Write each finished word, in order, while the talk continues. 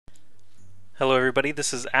Hello everybody,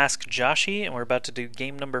 this is AskJoshy, and we're about to do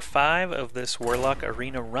game number 5 of this Warlock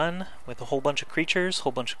arena run with a whole bunch of creatures, a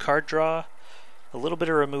whole bunch of card draw, a little bit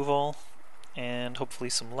of removal, and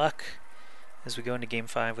hopefully some luck as we go into game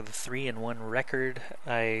 5 with a 3-1 record.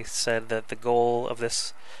 I said that the goal of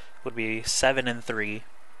this would be 7-3.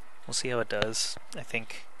 We'll see how it does. I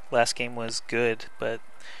think last game was good, but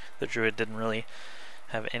the Druid didn't really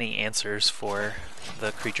have any answers for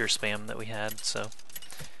the creature spam that we had, so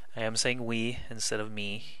I am saying we instead of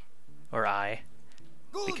me or I,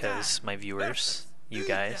 because my viewers, you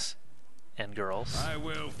guys and girls,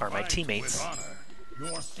 are my teammates,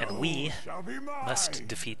 and we must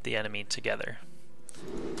defeat the enemy together.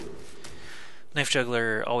 Knife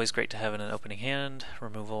Juggler, always great to have in an opening hand.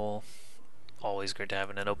 Removal, always great to have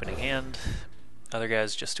in an opening hand. Other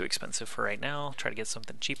guys just too expensive for right now. Try to get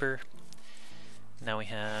something cheaper. Now we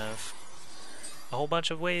have a whole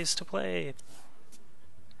bunch of ways to play.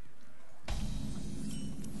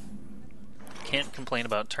 Can't complain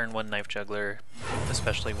about turn 1 Knife Juggler,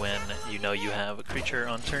 especially when you know you have a creature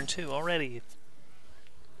on turn 2 already.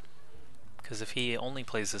 Because if he only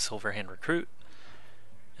plays the Silverhand Recruit,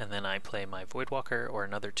 and then I play my Voidwalker or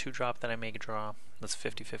another 2-drop that I may draw, that's a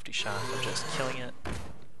 50-50 shot of just killing it.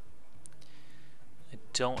 I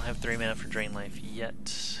don't have 3 mana for Drain Life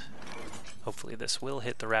yet. Hopefully this will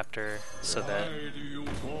hit the Raptor so that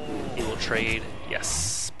he will trade.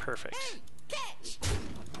 Yes, perfect.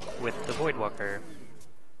 With the Voidwalker.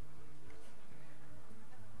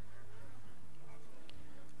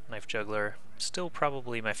 Knife Juggler, still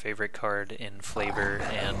probably my favorite card in flavor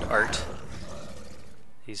and art.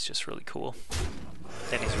 He's just really cool.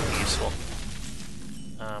 And he's really useful.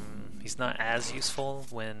 He's not as useful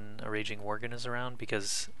when a Raging Worgen is around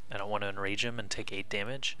because I don't want to enrage him and take 8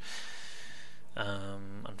 damage.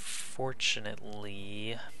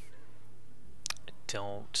 Unfortunately, I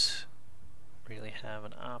don't really have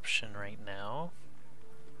an option right now,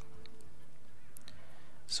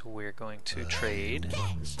 so we're going to trade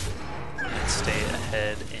and stay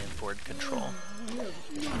ahead in board control.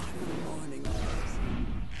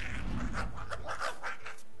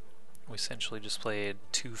 We essentially just played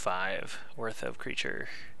 2/5 worth of creature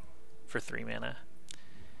for 3 mana,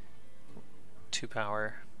 2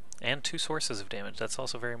 power, and 2 sources of damage. That's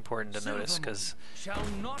also very important to notice because,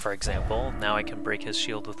 for example, now I can break his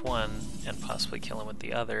shield with 1 and possibly kill him with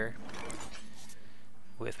the other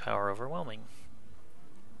with Power Overwhelming.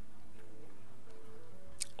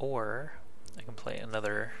 Or I can play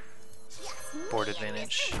another board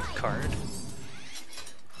advantage card.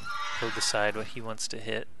 He'll decide what he wants to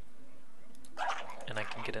hit, and I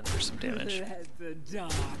can get in for some damage.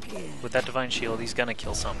 With that Divine Shield, he's gonna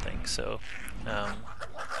kill something, so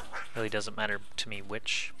really doesn't matter to me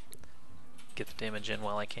which. Get the damage in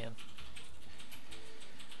while I can.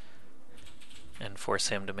 And force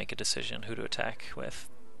him to make a decision who to attack with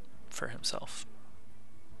for himself.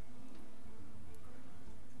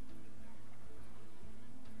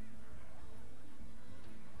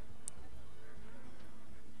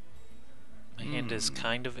 My hand is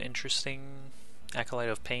kind of interesting. Acolyte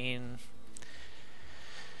of Pain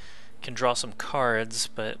can draw some cards,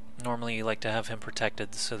 but normally you like to have him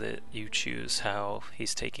protected so that you choose how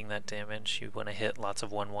he's taking that damage. You want to hit lots of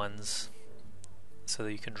 1/1s so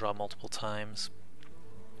that you can draw multiple times.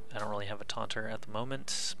 I don't really have a taunter at the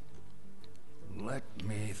moment. Let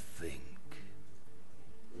me think.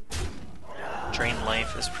 Drain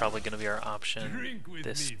Life is probably going to be our option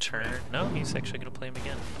this turn. No, he's actually going to play him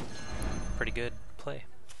again. Pretty good play.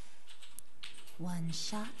 One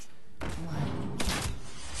shot, one.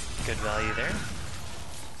 Good value there.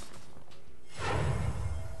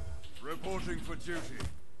 Reporting for duty.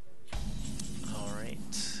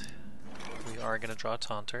 Alright. We are going to draw a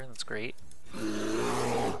Taunter, that's great.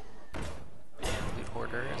 And Loot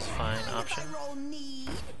Hoarder is a fine option.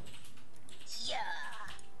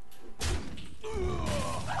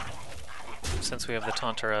 Since we have the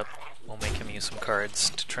Taunter up, we'll make him use some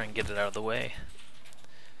cards to try and get it out of the way.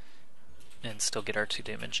 And still get our 2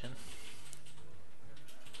 damage in.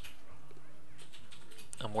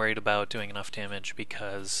 I'm worried about doing enough damage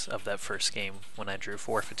because of that first game when I drew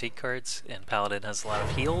 4 fatigue cards, and Paladin has a lot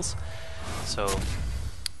of heals, so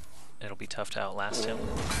it'll be tough to outlast him.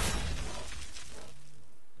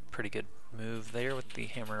 Pretty good move there with the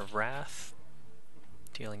Hammer of Wrath,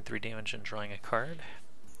 dealing 3 damage and drawing a card.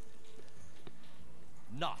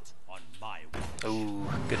 Not on my watch. Ooh,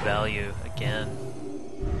 good value again.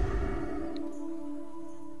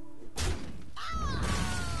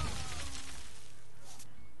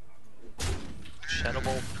 Shadow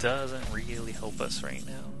Bolt doesn't really help us right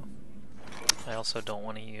now. I also don't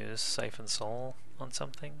want to use Siphon Soul on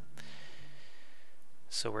something.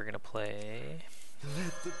 So we're gonna play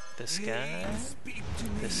this guy,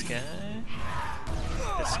 this guy,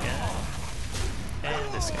 this guy,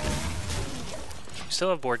 and this guy. We still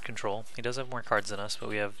have board control. He does have more cards than us, but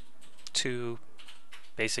we have two,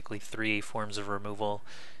 basically three forms of removal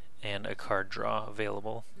and a card draw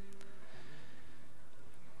available.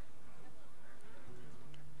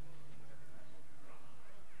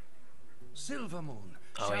 Silver Moon.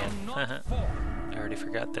 Oh yeah, I already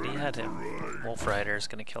forgot that he had him. Wolf Rider is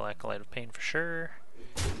going to kill Acolyte of Pain for sure.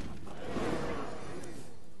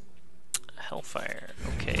 Hellfire,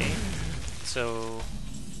 okay. So,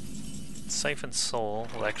 Siphon Soul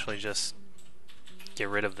will actually just get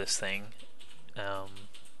rid of this thing.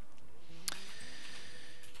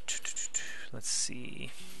 Let's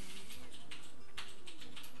see.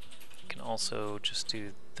 You can also just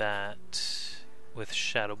do that with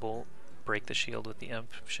Shadow Bolt. Break the shield with the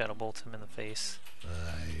Imp, Shadow Bolt him in the face.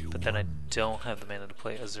 But then I don't have the mana to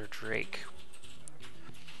play Azure Drake.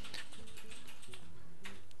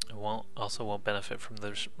 I also won't benefit from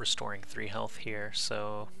the restoring 3 health here,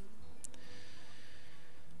 so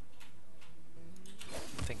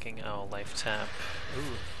I'm thinking I'll life tap.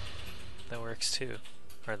 Ooh, that works too.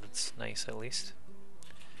 Or that's nice at least.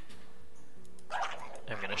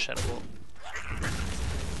 I'm gonna Shadow Bolt.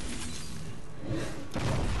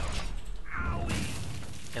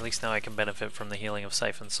 At least now I can benefit from the healing of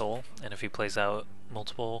Siphon Soul, and if he plays out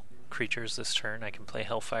multiple creatures this turn, I can play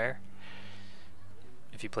Hellfire.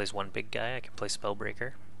 If he plays one big guy, I can play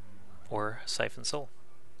Spellbreaker or Siphon Soul.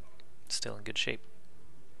 Still in good shape.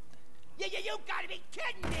 You gotta be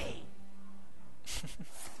kidding me!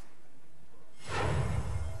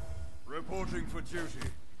 Reporting for duty.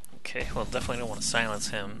 Okay, well, definitely don't want to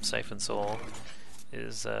silence him. Siphon Soul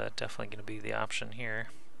is definitely going to be the option here.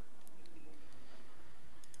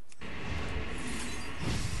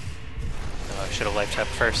 I should have life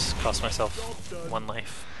tapped first, cost myself 1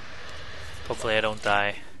 life. Hopefully I don't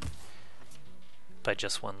die by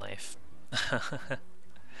just 1 life.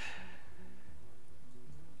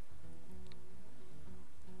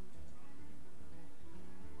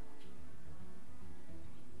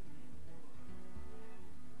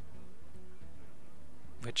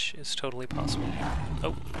 Which is totally possible.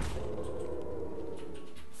 Oh!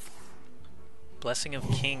 Blessing of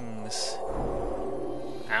Kings.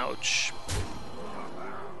 Ouch.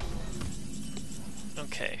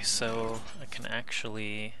 Okay, so I can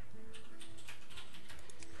actually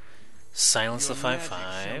silence the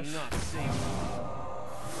 5/5,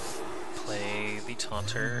 play the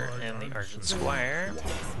Taunter and the Argent Squire,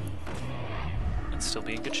 and still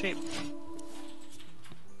be in good shape.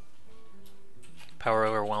 Power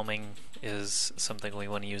Overwhelming is something we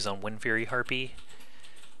want to use on Wind Fury Harpy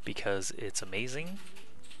because it's amazing,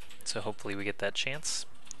 so hopefully we get that chance.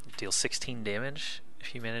 Deal 16 damage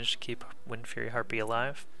if you manage to keep Wind Fury Harpy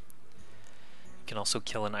alive. You can also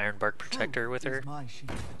kill an Ironbark Protector with her.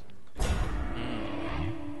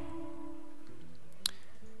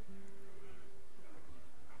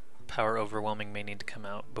 Power Overwhelming may need to come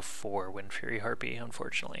out before Wind Fury Harpy,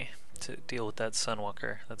 unfortunately, to deal with that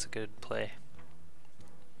Sunwalker. That's a good play.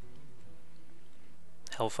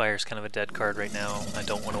 Hellfire's kind of a dead card right now. I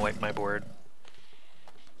don't want to wipe my board.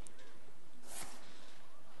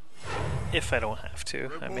 If I don't have to,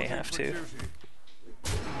 I may have to.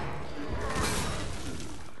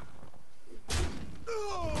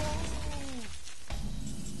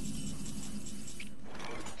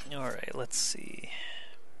 Alright, let's see.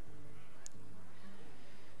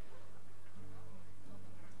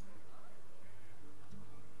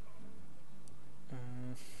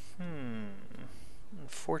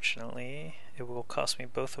 Unfortunately, it will cost me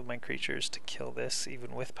both of my creatures to kill this,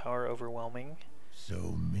 even with Power Overwhelming.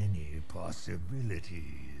 So many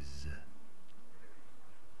possibilities.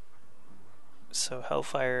 So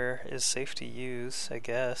Hellfire is safe to use, I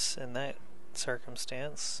guess, in that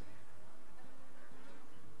circumstance.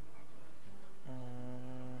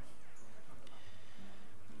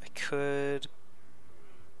 I could...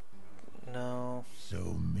 No.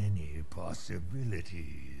 So many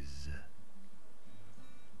possibilities.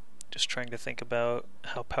 Just trying to think about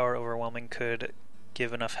how Power Overwhelming could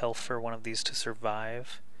give enough health for one of these to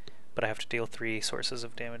survive, but I have to deal 3 sources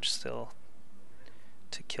of damage still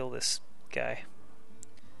to kill this guy.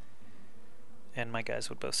 And my guys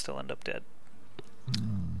would both still end up dead.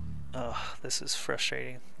 Ugh, this is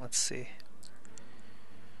frustrating. Let's see.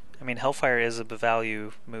 I mean, Hellfire is a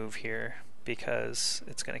value move here because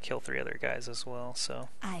it's going to kill 3 other guys as well, so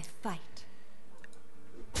I fight.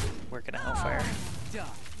 we're going to Hellfire.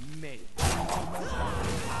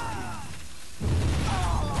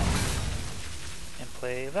 And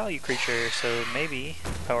play a value creature, so maybe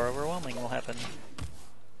Power Overwhelming will happen.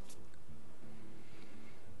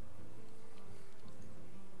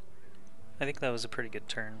 I think that was a pretty good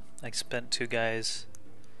turn. I spent 2 guys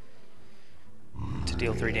to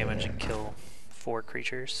deal 3 damage and kill 4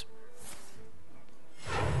 creatures.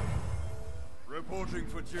 Reporting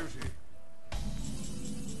for duty.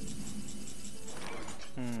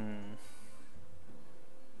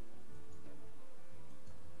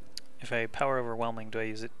 If I Power Overwhelming, do I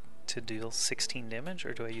use it to deal 16 damage,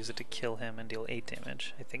 or do I use it to kill him and deal 8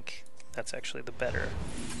 damage? I think that's actually the better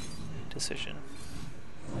decision.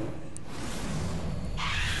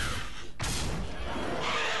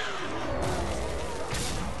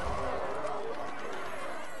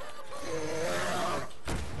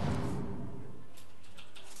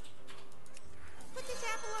 Put this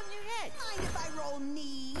apple on your head. Mind if I roll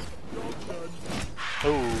need?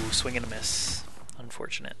 Oh, swing and a miss.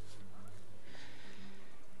 Unfortunate.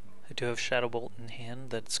 I do have Shadow Bolt in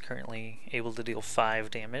hand that's currently able to deal 5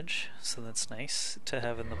 damage, so that's nice to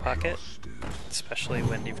have in the pocket, especially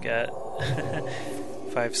when you've got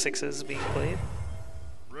 5 6s being played.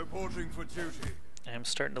 Reporting for duty. I'm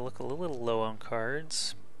starting to look a little low on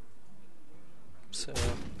cards, so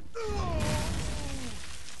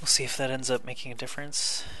we'll see if that ends up making a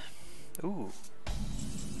difference. Ooh,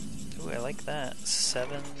 I like that.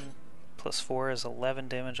 7 plus 4 is 11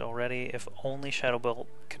 damage already. If only Shadow Bolt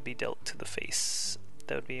could be dealt to the face,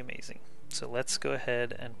 that would be amazing. So let's go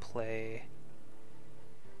ahead and play.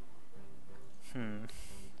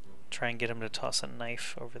 Try and get him to toss a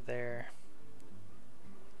knife over there.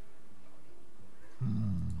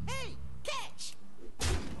 Hey, catch!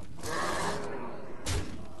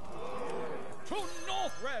 To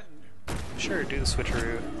Northrend. Sure, do the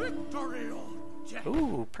switcheroo. Victory on death.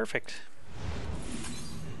 Ooh, perfect.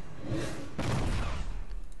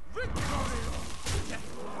 Victory on death.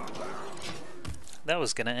 That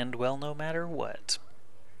was gonna end well no matter what.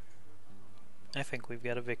 I think we've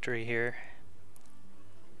got a victory here.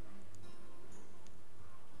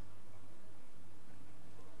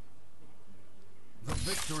 The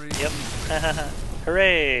victory. Yep.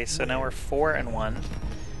 Hooray! So now we're 4-1.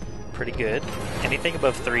 Pretty good. Anything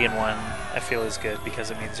above 3-1 I feel is good,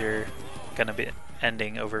 because it means you're gonna be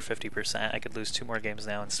ending over 50%. I could lose 2 more games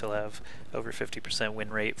now and still have over 50%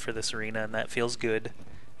 win rate for this arena, and that feels good.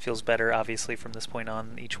 Feels better, obviously, from this point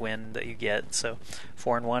on, each win that you get. So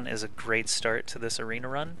 4-1 is a great start to this arena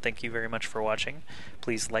run. Thank you very much for watching.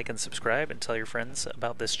 Please like and subscribe and tell your friends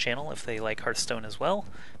about this channel if they like Hearthstone as well.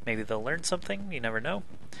 Maybe they'll learn something, you never know.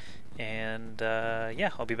 And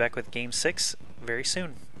yeah, I'll be back with Game 6 very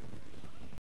soon.